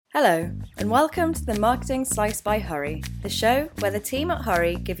Hello, and welcome to the Marketing Slice by Hurry, the show where the team at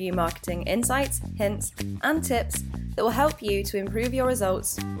Hurry give you marketing insights, hints, and tips that will help you to improve your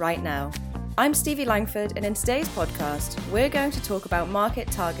results right now. I'm Stevie Langford, and in today's podcast, we're going to talk about market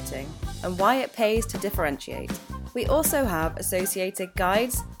targeting and why it pays to differentiate. We also have associated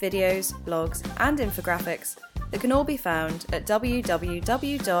guides, videos, blogs, and infographics that can all be found at www.hurry.co.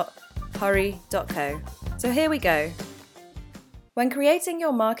 So here we go. When creating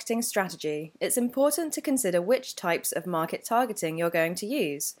your marketing strategy, it's important to consider which types of market targeting you're going to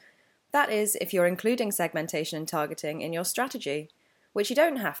use. That is, if you're including segmentation and targeting in your strategy, which you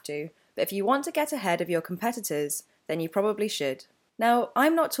don't have to, but if you want to get ahead of your competitors, then you probably should. Now,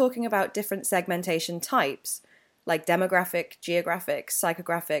 I'm not talking about different segmentation types, like demographic, geographic,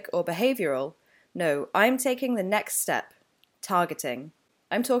 psychographic, or behavioral. No, I'm taking the next step, targeting.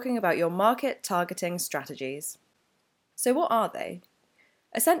 I'm talking about your market targeting strategies. So what are they?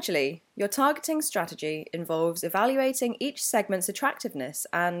 Essentially, your targeting strategy involves evaluating each segment's attractiveness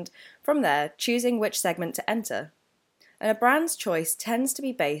and, from there, choosing which segment to enter. And a brand's choice tends to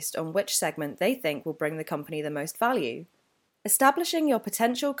be based on which segment they think will bring the company the most value. Establishing your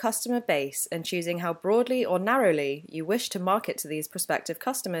potential customer base and choosing how broadly or narrowly you wish to market to these prospective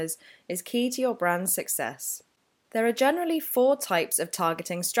customers is key to your brand's success. There are generally 4 types of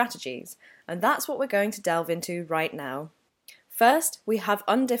targeting strategies, and that's what we're going to delve into right now. First, we have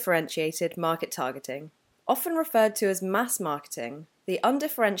undifferentiated market targeting. Often referred to as mass marketing, the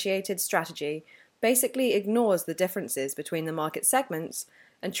undifferentiated strategy basically ignores the differences between the market segments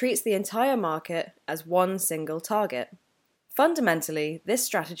and treats the entire market as one single target. Fundamentally, this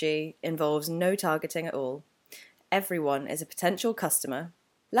strategy involves no targeting at all. Everyone is a potential customer.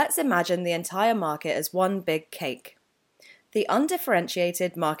 Let's imagine the entire market as one big cake. The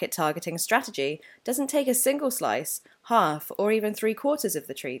undifferentiated market targeting strategy doesn't take a single slice, half, or even 3/4 of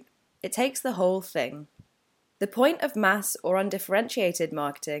the treat. It takes the whole thing. The point of mass or undifferentiated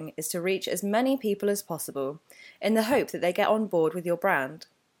marketing is to reach as many people as possible, in the hope that they get on board with your brand.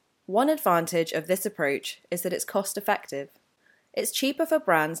 One advantage of this approach is that it's cost-effective. It's cheaper for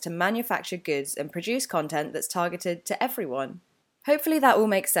brands to manufacture goods and produce content that's targeted to everyone. Hopefully that all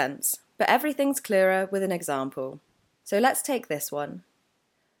makes sense, but everything's clearer with an example. So let's take this one.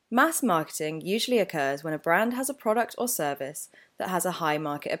 Mass marketing usually occurs when a brand has a product or service that has a high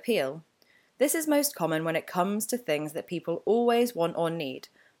market appeal. This is most common when it comes to things that people always want or need,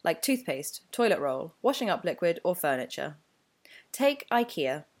 like toothpaste, toilet roll, washing up liquid, or furniture. Take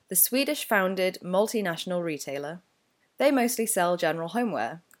IKEA, the Swedish-founded multinational retailer. They mostly sell general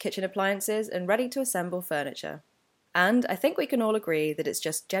homeware, kitchen appliances, and ready-to-assemble furniture. And I think we can all agree that it's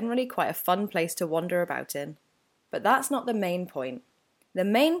just generally quite a fun place to wander about in. But that's not the main point. The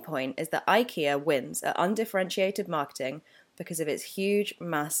main point is that IKEA wins at undifferentiated marketing because of its huge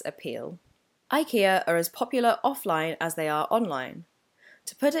mass appeal. IKEA are as popular offline as they are online.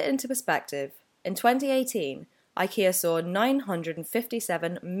 To put it into perspective, in 2018, IKEA saw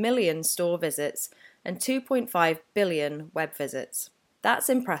 957 million store visits and 2.5 billion web visits. That's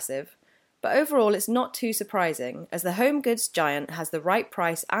impressive. But overall, it's not too surprising, as the home goods giant has the right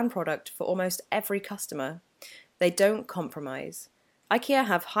price and product for almost every customer. They don't compromise. IKEA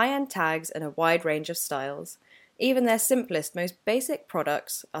have high-end tags and a wide range of styles. Even their simplest, most basic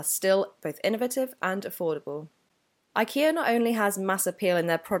products are still both innovative and affordable. IKEA not only has mass appeal in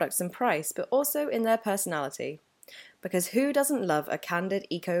their products and price, but also in their personality. Because who doesn't love a candid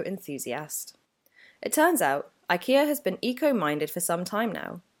eco-enthusiast? It turns out, IKEA has been eco-minded for some time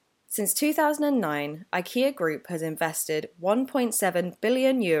now. Since 2009, IKEA Group has invested €1.7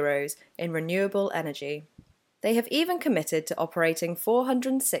 billion in renewable energy. They have even committed to operating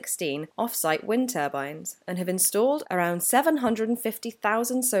 416 off-site wind turbines and have installed around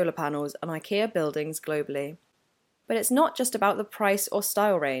 750,000 solar panels on IKEA buildings globally. But it's not just about the price or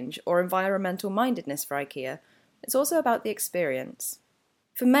style range or environmental mindedness for IKEA, it's also about the experience.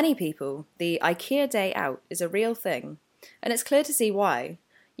 For many people, the IKEA day out is a real thing, and it's clear to see why.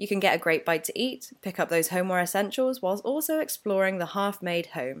 You can get a great bite to eat, pick up those homeware essentials, whilst also exploring the half-made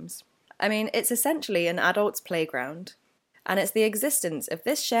homes. I mean, it's essentially an adult's playground. And it's the existence of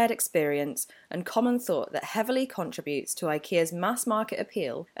this shared experience and common thought that heavily contributes to IKEA's mass market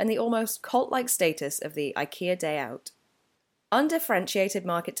appeal and the almost cult-like status of the IKEA day out. Undifferentiated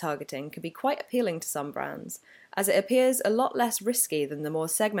market targeting can be quite appealing to some brands, as it appears a lot less risky than the more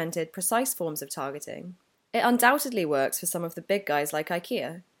segmented, precise forms of targeting. It undoubtedly works for some of the big guys like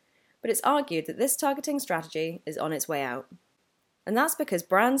IKEA, but it's argued that this targeting strategy is on its way out. And that's because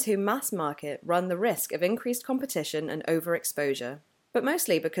brands who mass market run the risk of increased competition and overexposure. but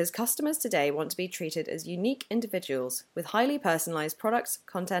mostly because customers today want to be treated as unique individuals with highly personalized products,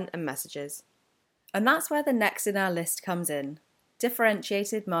 content, and messages. And that's where the next in our list comes in: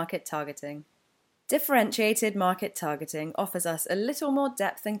 differentiated market targeting. Differentiated market targeting offers us a little more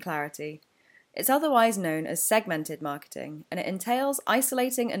depth and clarity. It's otherwise known as segmented marketing, and it entails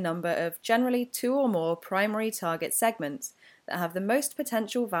isolating a number of generally 2 or more primary target segments that have the most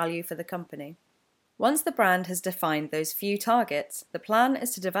potential value for the company. Once the brand has defined those few targets, the plan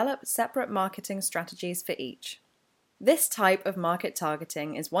is to develop separate marketing strategies for each. This type of market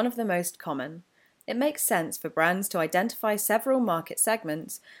targeting is one of the most common. It makes sense for brands to identify several market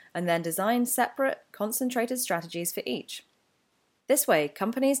segments and then design separate, concentrated strategies for each. This way,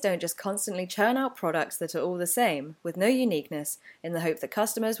 companies don't just constantly churn out products that are all the same, with no uniqueness, in the hope that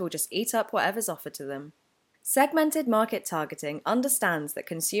customers will just eat up whatever's offered to them. Segmented market targeting understands that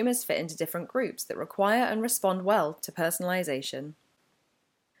consumers fit into different groups that require and respond well to personalization.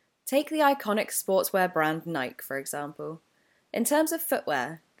 Take the iconic sportswear brand Nike, for example. In terms of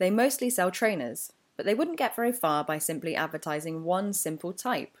footwear, they mostly sell trainers, but they wouldn't get very far by simply advertising one simple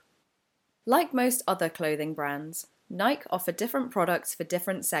type. Like most other clothing brands, Nike offer different products for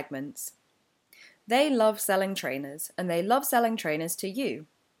different segments. They love selling trainers, and they love selling trainers to you.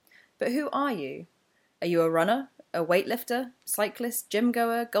 But who are you? Are you a runner, a weightlifter, cyclist, gym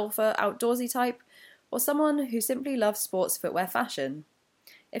goer, golfer, outdoorsy type, or someone who simply loves sports footwear fashion?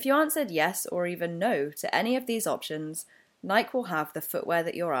 If you answered yes or even no to any of these options, Nike will have the footwear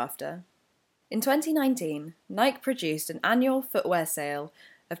that you're after. In 2019, Nike produced an annual footwear sale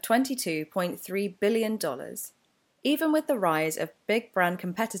of $22.3 billion. Even with the rise of big brand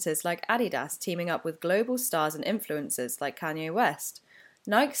competitors like Adidas teaming up with global stars and influencers like Kanye West,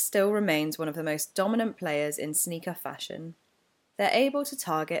 Nike still remains one of the most dominant players in sneaker fashion. They're able to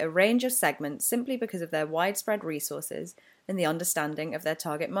target a range of segments simply because of their widespread resources and the understanding of their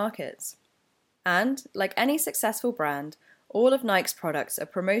target markets. And, like any successful brand, all of Nike's products are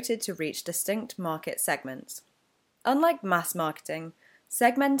promoted to reach distinct market segments. Unlike mass marketing,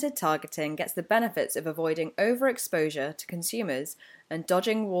 segmented targeting gets the benefits of avoiding overexposure to consumers and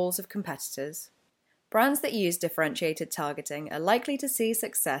dodging walls of competitors. Brands that use differentiated targeting are likely to see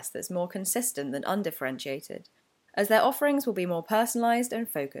success that's more consistent than undifferentiated, as their offerings will be more personalized and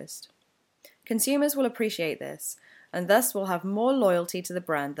focused. Consumers will appreciate this, and thus will have more loyalty to the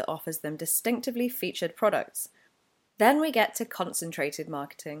brand that offers them distinctively featured products. Then we get to concentrated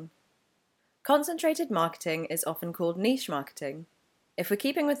marketing. Concentrated marketing is often called niche marketing. If we're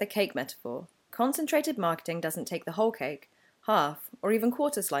keeping with the cake metaphor, concentrated marketing doesn't take the whole cake, half, or even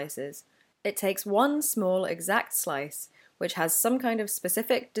quarter slices. It takes one small exact slice, which has some kind of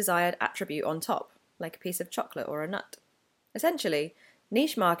specific desired attribute on top, like a piece of chocolate or a nut. Essentially,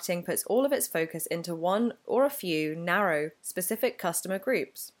 niche marketing puts all of its focus into one or a few narrow, specific customer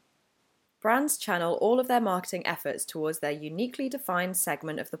groups. Brands channel all of their marketing efforts towards their uniquely defined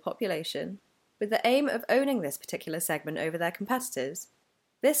segment of the population, with the aim of owning this particular segment over their competitors.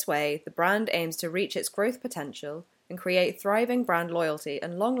 This way, the brand aims to reach its growth potential and create thriving brand loyalty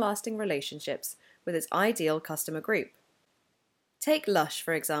and long-lasting relationships with its ideal customer group. Take Lush,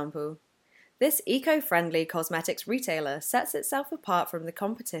 for example. This eco-friendly cosmetics retailer sets itself apart from the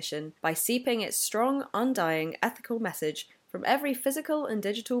competition by seeping its strong, undying ethical message from every physical and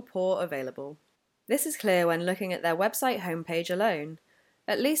digital pore available. This is clear when looking at their website homepage alone.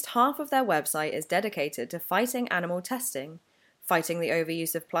 At least half of their website is dedicated to fighting animal testing, fighting the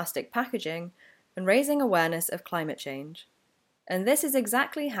overuse of plastic packaging, and raising awareness of climate change. And this is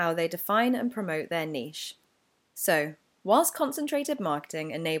exactly how they define and promote their niche. So, whilst concentrated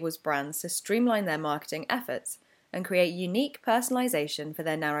marketing enables brands to streamline their marketing efforts and create unique personalization for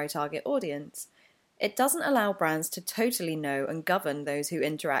their narrow target audience, it doesn't allow brands to totally know and govern those who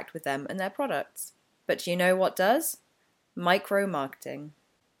interact with them and their products. But do you know what does? Micro-marketing.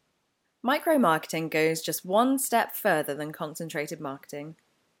 Micro-marketing goes just one step further than concentrated marketing.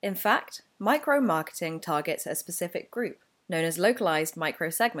 In fact, micro-marketing targets a specific group, known as localized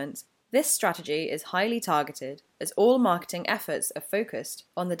micro-segments. This strategy is highly targeted, as all marketing efforts are focused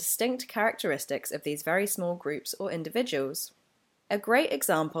on the distinct characteristics of these very small groups or individuals. A great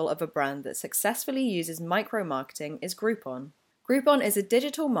example of a brand that successfully uses micro-marketing is Groupon. Groupon is a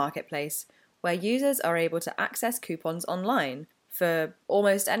digital marketplace where users are able to access coupons online for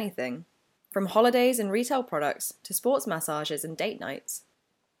almost anything, from holidays and retail products to sports massages and date nights.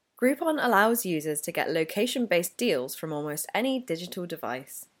 Groupon allows users to get location-based deals from almost any digital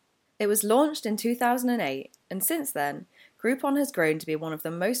device. It was launched in 2008, and since then, Groupon has grown to be one of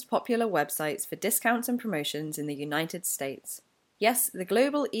the most popular websites for discounts and promotions in the United States. Yes, the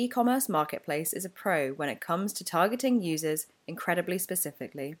global e-commerce marketplace is a pro when it comes to targeting users incredibly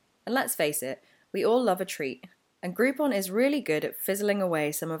specifically. And let's face it, we all love a treat. And Groupon is really good at fizzling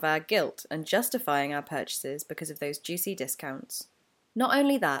away some of our guilt and justifying our purchases because of those juicy discounts. Not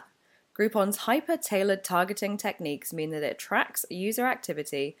only that, Groupon's hyper-tailored targeting techniques mean that it tracks user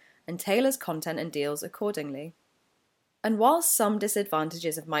activity and tailors content and deals accordingly. And while some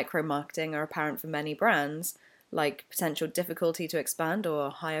disadvantages of micro-marketing are apparent for many brands, like potential difficulty to expand or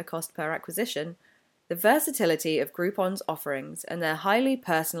higher cost per acquisition, the versatility of Groupon's offerings and their highly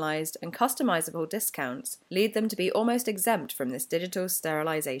personalized and customizable discounts lead them to be almost exempt from this digital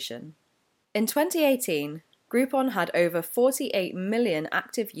sterilization. In 2018, Groupon had over 48 million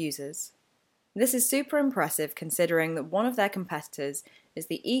active users. This is super impressive considering that one of their competitors is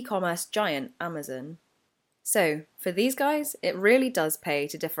the e-commerce giant Amazon. So, for these guys, it really does pay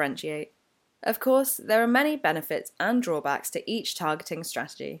to differentiate. Of course, there are many benefits and drawbacks to each targeting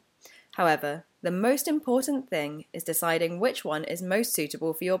strategy. However, the most important thing is deciding which one is most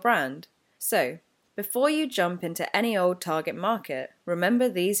suitable for your brand. So, before you jump into any old target market, remember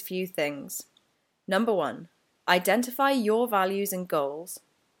these few things. Number 1, identify your values and goals.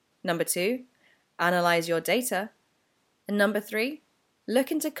 Number 2, analyze your data. And number 3,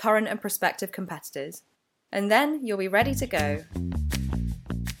 look into current and prospective competitors. And then you'll be ready to go.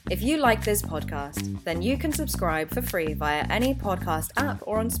 If you like this podcast, then you can subscribe for free via any podcast app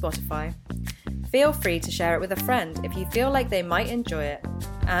or on Spotify. Feel free to share it with a friend if you feel like they might enjoy it.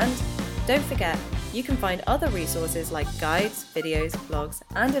 And don't forget, you can find other resources like guides, videos, blogs,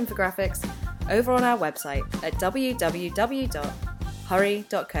 and infographics over on our website at www.hurry.co.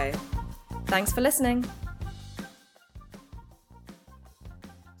 Thanks for listening.